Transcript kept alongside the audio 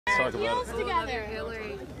talk about it. Together.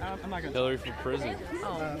 Hillary. Hillary for prison.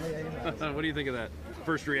 Oh. What do you think of that?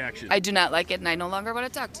 First reaction. I do not like it, and I no longer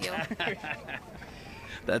want to talk to you.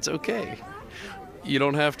 That's okay. You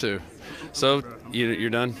don't have to. So, you're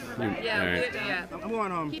done? Yeah, All right. yeah. I'm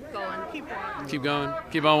going home. Keep going. Keep walking. Keep going.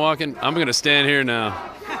 Keep on walking. I'm going to stand here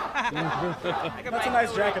now. That's a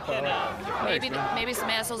nice jacket, though. Maybe some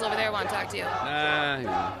assholes over there want to talk to you.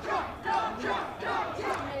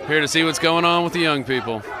 Here to see what's going on with the young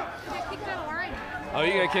people. Oh,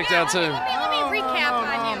 you got kicked out too. Let me recap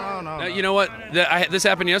on you. No. You know what? This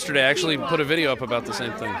happened yesterday. I actually put a video up about the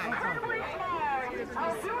same thing.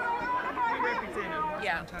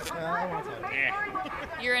 Yeah.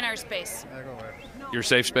 You're in our space. Your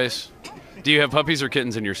safe space? Do you have puppies or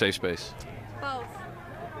kittens in your safe space? Both.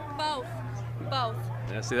 Both. Both.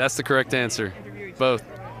 Yeah, see, that's the correct answer. Both.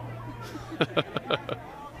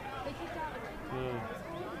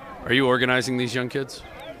 Are you organizing these young kids?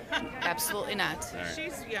 Absolutely not.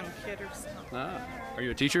 She's a young kid herself. Are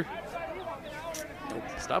you a teacher?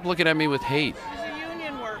 Stop looking at me with hate. She's a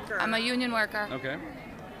union worker. I'm a union worker. Okay.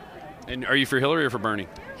 And are you for Hillary or for Bernie?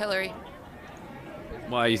 Hillary.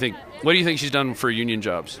 Why you think? What do you think she's done for union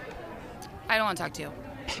jobs? I don't want to talk to you.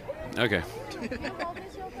 Okay.